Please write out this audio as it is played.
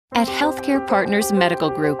At Healthcare Partners Medical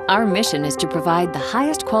Group, our mission is to provide the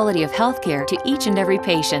highest quality of healthcare to each and every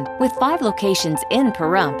patient. With 5 locations in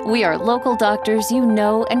Pahrump, we are local doctors you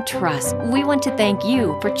know and trust. We want to thank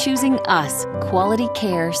you for choosing us. Quality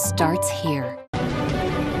care starts here.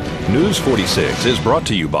 News 46 is brought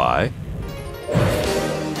to you by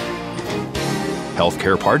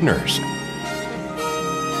Healthcare Partners.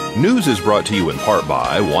 News is brought to you in part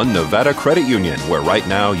by One Nevada Credit Union, where right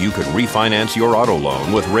now you could refinance your auto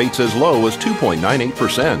loan with rates as low as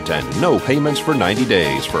 2.98% and no payments for 90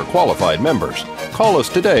 days for qualified members. Call us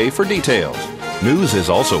today for details. News is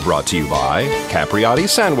also brought to you by Capriotti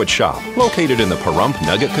Sandwich Shop, located in the Pahrump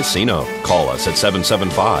Nugget Casino. Call us at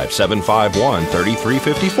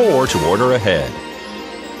 775-751-3354 to order ahead.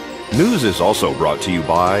 News is also brought to you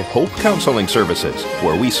by Hope Counseling Services,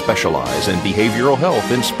 where we specialize in behavioral health,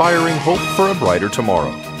 inspiring hope for a brighter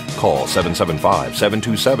tomorrow. Call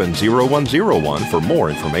 775-727-0101 for more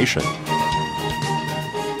information.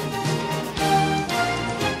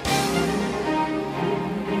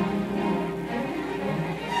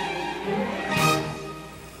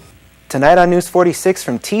 Tonight on News 46,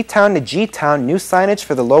 from T-Town to G-Town, new signage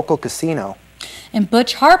for the local casino. And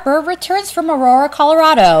Butch Harper returns from Aurora,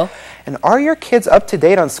 Colorado. And are your kids up to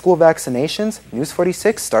date on school vaccinations? News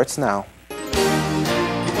 46 starts now.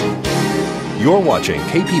 You're watching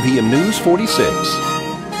KPVM News 46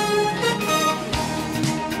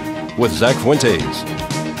 with Zach Fuentes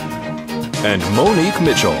and Monique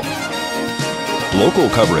Mitchell. Local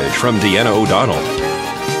coverage from Deanna O'Donnell.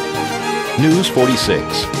 News 46.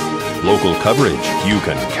 Local coverage you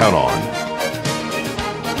can count on.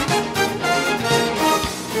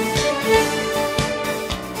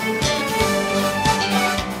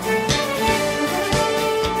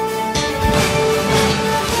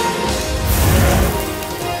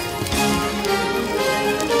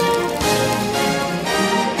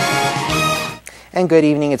 And good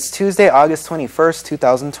evening. It's Tuesday, August 21st,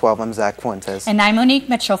 2012. I'm Zach Fuentes. And I'm Monique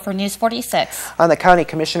Mitchell for News 46. On the County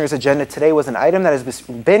Commissioner's agenda today was an item that has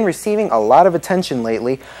been receiving a lot of attention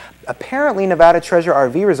lately. Apparently, Nevada Treasure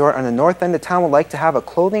RV Resort on the north end of town would like to have a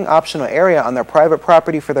clothing optional area on their private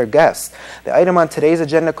property for their guests. The item on today's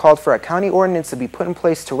agenda called for a county ordinance to be put in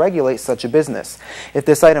place to regulate such a business. If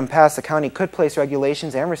this item passed, the county could place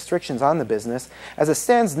regulations and restrictions on the business. As it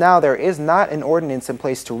stands now, there is not an ordinance in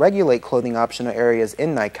place to regulate clothing optional areas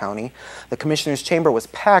in Nye County. The Commissioner's chamber was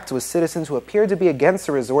packed with citizens who appeared to be against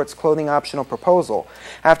the resort's clothing optional proposal.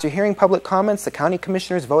 After hearing public comments, the county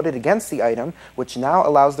commissioners voted against the item, which now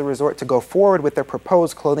allows the resort to go forward with their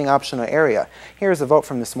proposed clothing optional area. Here is a vote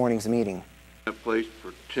from this morning's meeting. That place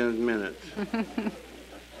for 10 minutes.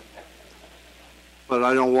 But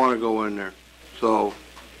I don't want to go in there. So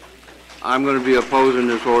I'm going to be opposing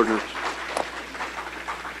this ordinance.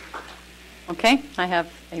 Okay, I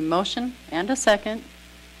have a motion and a second.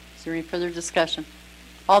 Is there any further discussion?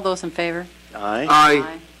 All those in favor? Aye.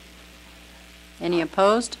 Aye. Any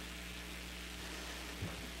opposed?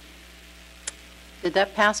 Did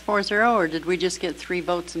that pass 4-0, or did we just get 3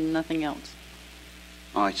 votes and nothing else?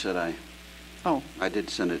 Oh, I said aye. Oh. I did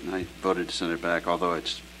send it, and I voted to send it back, although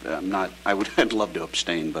it's not, I'd love to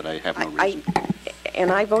abstain, but I have no reason.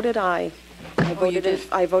 And I voted aye. I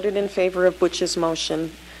voted in favor of Butch's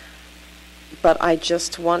motion. But I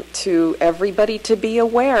just want everybody to be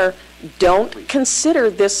aware, don't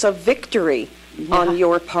consider this a victory on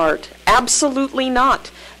your part. Absolutely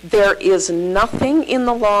not. There is nothing in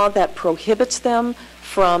the law that prohibits them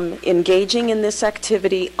from engaging in this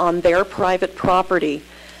activity on their private property.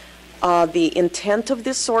 The intent of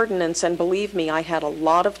this ordinance, and believe me, I had a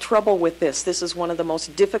lot of trouble with this. This is one of the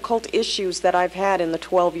most difficult issues that I've had in the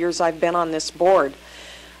 12 years I've been on this board.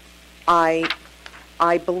 I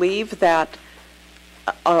believe that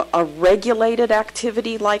a regulated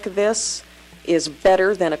activity like this is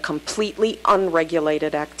better than a completely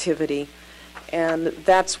unregulated activity. And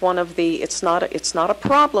that's one of the, it's not a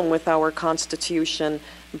problem with our Constitution,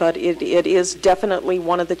 but it is definitely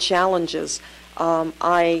one of the challenges.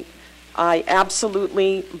 I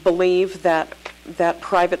absolutely believe that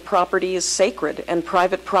private property is sacred, and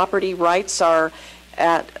private property rights are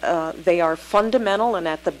they are fundamental and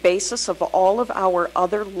at the basis of all of our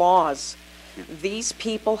other laws. These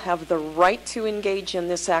people have the right to engage in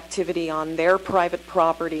this activity on their private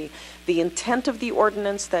property. The intent of the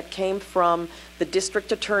ordinance that came from the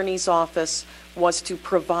district attorney's office was to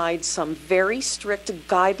provide some very strict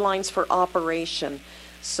guidelines for operation.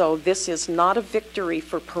 So this is not a victory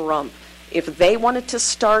for Pahrump. If they wanted to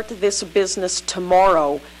start this business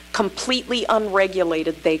tomorrow, completely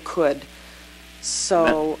unregulated, they could.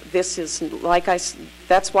 So this is,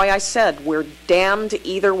 that's why I said we're damned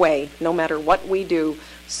either way, no matter what we do.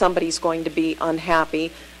 somebody's going to be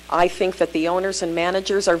unhappy. I think that the owners and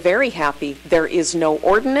managers are very happy. There is no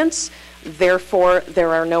ordinance, therefore there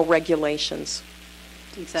are no regulations.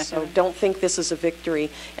 Exactly. So don't think this is a victory.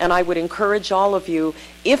 And I would encourage all of you,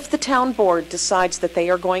 if the town board decides that they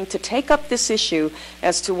are going to take up this issue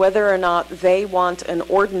as to whether or not they want an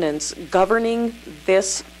ordinance governing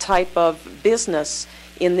this type of business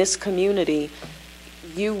in this community,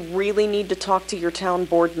 you really need to talk to your town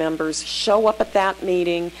board members, show up at that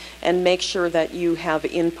meeting, and make sure that you have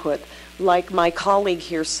input. Like my colleague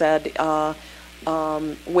here said,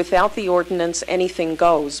 without the ordinance, anything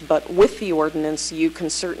goes, but with the ordinance, you can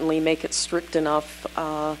certainly make it strict enough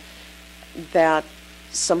that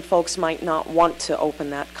some folks might not want to open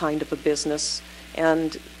that kind of a business.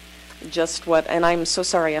 And and I'm so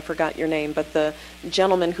sorry I forgot your name, but the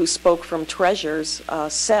gentleman who spoke from Treasures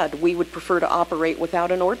said we would prefer to operate without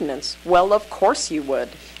an ordinance. Well, of course you would.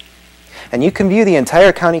 And you can view the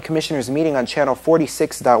entire County Commissioners meeting on channel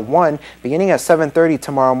 46.1 beginning at 7:30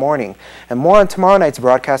 tomorrow morning. And more on tomorrow night's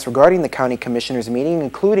broadcast regarding the County Commissioners meeting,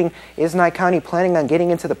 including, is Nye County planning on getting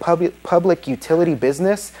into the public utility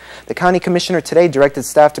business? The County Commissioner today directed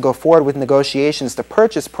staff to go forward with negotiations to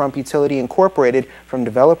purchase Pahrump Utility Incorporated from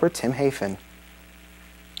developer Tim Hafen.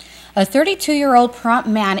 A 32-year-old Pahrump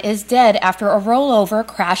man is dead after a rollover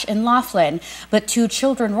crash in Laughlin, but 2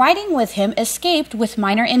 children riding with him escaped with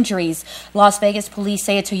minor injuries. Las Vegas police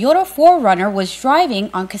say a Toyota 4Runner was driving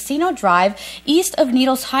on Casino Drive east of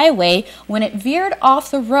Needles Highway when it veered off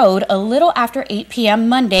the road a little after 8 p.m.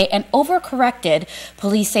 Monday and overcorrected.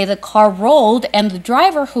 Police say the car rolled and the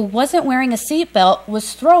driver, who wasn't wearing a seatbelt,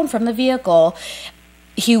 was thrown from the vehicle.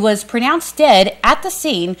 He was pronounced dead at the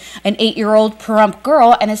scene. An 8-year-old Pahrump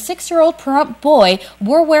girl and a 6-year-old Pahrump boy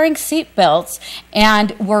were wearing seatbelts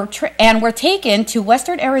and were taken to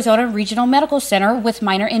Western Arizona Regional Medical Center with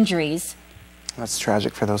minor injuries. That's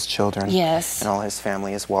tragic for those children. Yes. And all his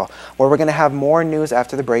family as well. Well, we're going to have more news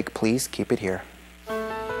after the break. Please keep it here.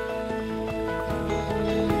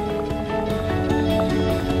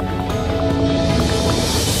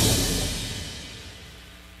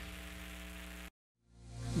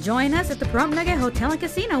 Join us at the Pahrump Nugget Hotel and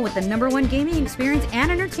Casino with the #1 gaming experience and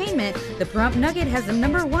entertainment. The Pahrump Nugget has the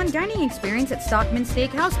 #1 dining experience at Stockman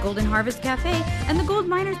Steakhouse, Golden Harvest Cafe, and the Gold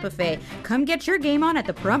Miners Buffet. Come get your game on at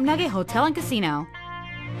the Pahrump Nugget Hotel and Casino.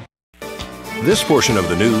 This portion of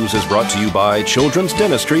the news is brought to you by Children's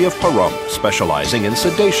Dentistry of Pahrump, specializing in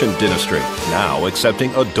sedation dentistry, now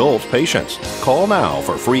accepting adult patients. Call now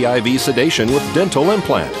for free IV sedation with dental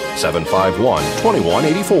implant,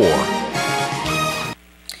 751-2184.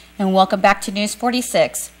 And welcome back to News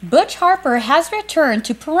 46. Butch Harper has returned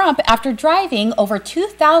to Pahrump after driving over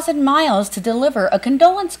 2,000 miles to deliver a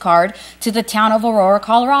condolence card to the town of Aurora,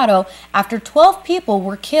 Colorado, after 12 people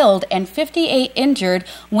were killed and 58 injured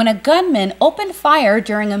when a gunman opened fire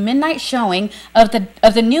during a midnight showing of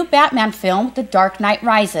the new Batman film, The Dark Knight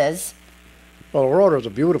Rises. Well, Aurora is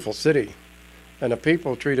a beautiful city, and the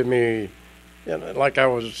people treated me like I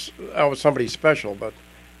was somebody special, but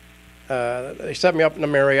they set me up in the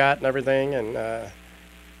Marriott and everything, and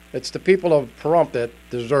it's the people of Pahrump that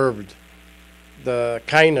deserved the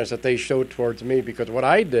kindness that they showed towards me, because what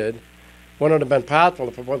I did wouldn't have been possible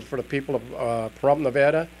if it wasn't for the people of Pahrump,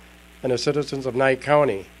 Nevada, and the citizens of Nye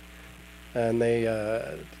County. And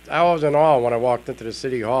I was in awe when I walked into the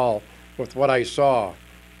city hall with what I saw.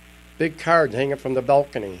 Big cards hanging from the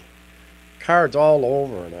balcony, cards all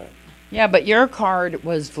over and that. Yeah, but your card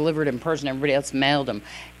was delivered in person. Everybody else mailed them.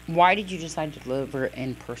 Why did you decide to deliver it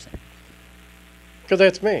in person? Because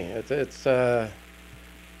that's me.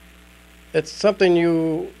 It's something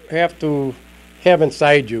you have to have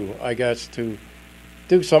inside you, I guess, to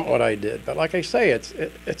do something what I did. But like I say,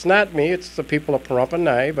 it's not me. It's the people of Pahrump and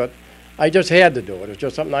Nye. But I just had to do it. It's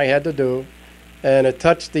just something I had to do, and it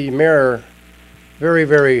touched the mayor very,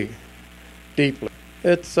 very deeply.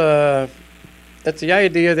 It's the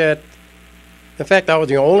idea that, in fact, I was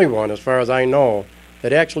the only one, as far as I know,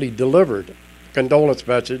 that actually delivered a condolence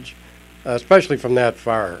message, especially from that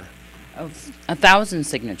far. Of 1,000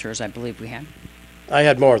 signatures, I believe we had. I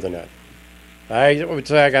had more than that. I would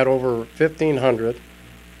say I got over 1,500.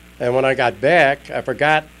 And when I got back, I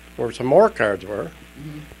forgot where some more cards were.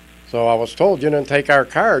 Mm-hmm. So I was told, you didn't take our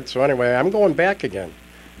cards. So anyway, I'm going back again.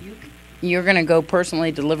 You're going to go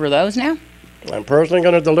personally deliver those now? I'm personally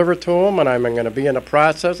going to deliver to them, and I'm going to be in the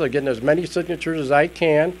process of getting as many signatures as I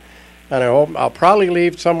can. And I hope I'll probably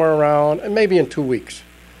leave somewhere around, and maybe in 2 weeks.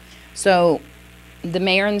 So the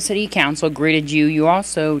mayor and the city council greeted you. You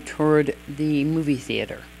also toured the movie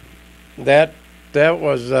theater. That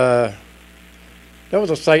was a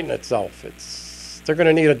sight in itself. they're going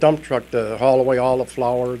to need a dump truck to haul away all the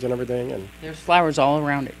flowers and everything. And There's flowers all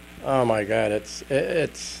around it. oh my God, it's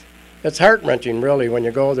heart-wrenching really when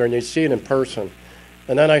you go there and you see it in person.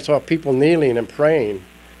 And then I saw people kneeling and praying,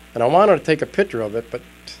 and I wanted to take a picture of it, but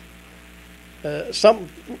I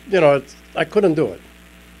couldn't do it.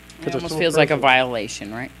 It almost feels like a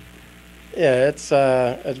violation, right? Yeah, it's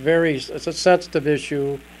a sensitive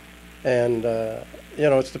issue, and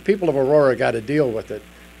it's the people of Aurora got to deal with it.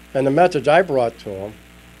 And the message I brought to them,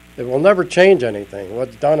 it will never change anything.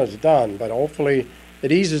 What's done is done, but hopefully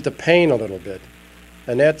it eases the pain a little bit.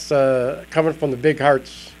 And that's coming from the big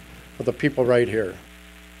hearts of the people right here.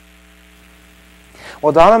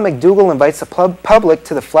 Well, Donald McDougall invites the public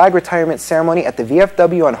to the flag retirement ceremony at the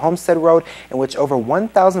VFW on Homestead Road, in which over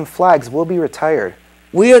 1,000 flags will be retired.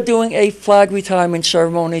 We are doing a flag retirement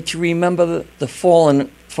ceremony to remember the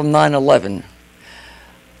fallen from 9/11.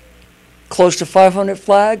 Close to 500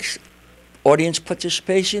 flags, audience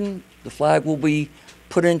participation. The flag will be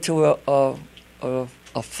put into a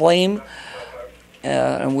flame,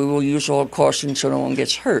 and we will use all caution so no one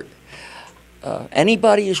gets hurt.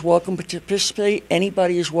 Anybody is welcome to participate.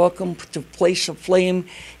 Anybody is welcome to place a flame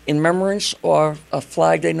in remembrance or a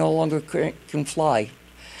flag they no longer can fly.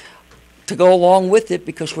 To go along with it,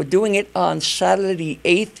 because we're doing it on Saturday the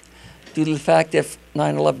 8th, due to the fact that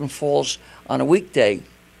 9/11 falls on a weekday.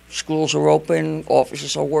 Schools are open,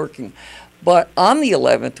 offices are working. But on the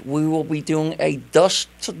 11th, we will be doing a dusk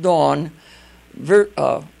to dawn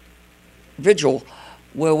vigil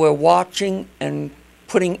where we're watching and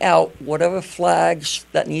putting out whatever flags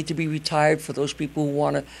that need to be retired for those people who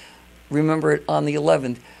want to remember it on the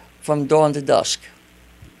 11th from dawn to dusk.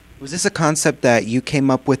 Was this a concept that you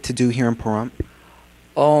came up with to do here in Pahrump?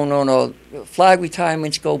 Oh, no. Flag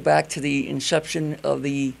retirements go back to the inception of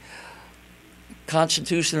the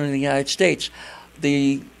Constitution of the United States.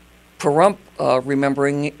 The Pahrump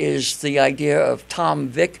remembering is the idea of Tom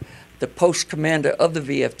Vick, the post commander of the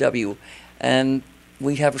VFW. And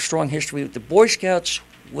we have a strong history with the Boy Scouts,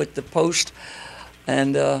 with the post.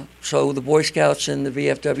 And so the Boy Scouts and the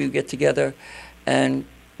VFW get together and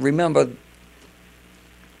remember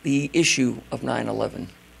the issue of 9/11.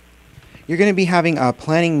 You're going to be having a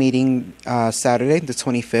planning meeting Saturday, the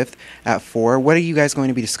 25th at 4. What are you guys going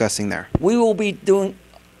to be discussing there? We will be doing,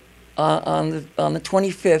 on the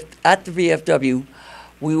 25th at the VFW,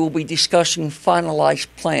 we will be discussing finalized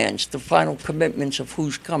plans, the final commitments of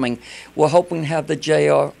who's coming. We're hoping to have the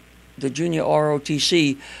Junior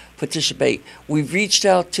ROTC participate. We've reached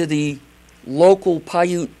out to the local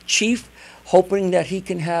Paiute chief, hoping that he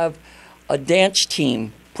can have a dance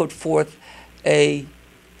team put forth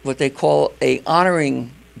what they call a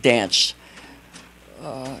honoring dance,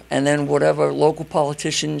 and then whatever local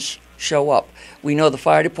politicians show up. We know the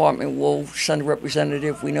fire department will send a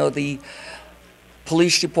representative. We know the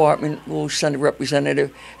police department will send a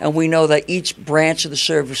representative, and we know that each branch of the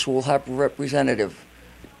service will have a representative.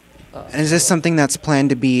 And is this something that's planned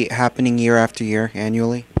to be happening year after year,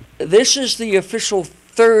 annually? This is the official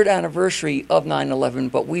 3rd anniversary of 9/11,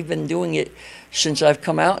 but we've been doing it since I've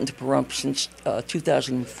come out into Pahrump since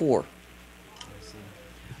 2004.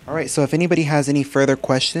 All right, so if anybody has any further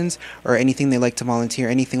questions or anything they'd like to volunteer,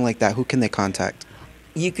 anything like that, who can they contact?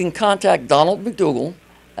 You can contact Donald McDougall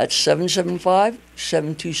at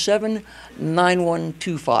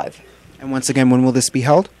 775-727-9125. And once again, when will this be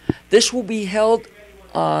held? This will be held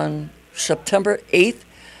on September 8th,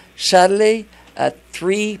 Saturday at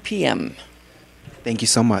 3 p.m. Thank you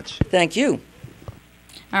so much. Thank you.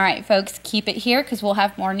 All right, folks, keep it here because we'll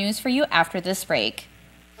have more news for you after this break.